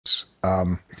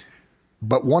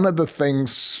But one of the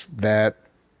things that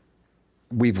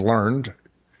we've learned,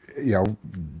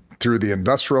 through the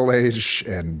industrial age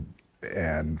and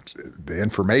the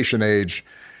information age,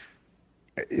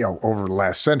 over the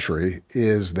last century,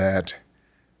 is that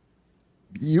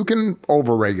you can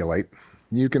overregulate,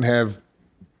 you can have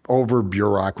over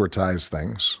bureaucratized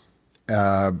things,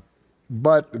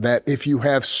 but that if you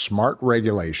have smart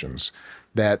regulations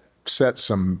that set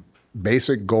some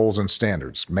basic goals and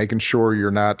standards, making sure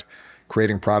you're not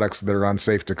creating products that are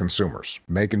unsafe to consumers,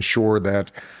 making sure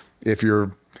that if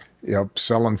you're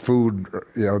selling food,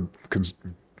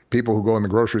 people who go in the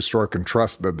grocery store can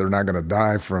trust that they're not going to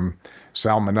die from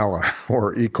salmonella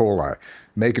or E. coli,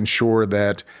 making sure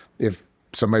that if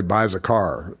somebody buys a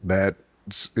car that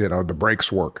the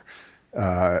brakes work,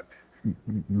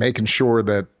 making sure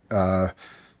that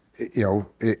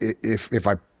if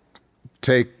I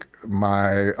take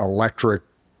my electric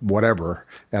whatever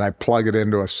and I plug it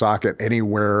into a socket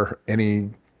anywhere, any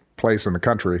place in the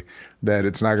country, that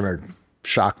it's not going to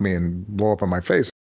shock me and blow up in my face.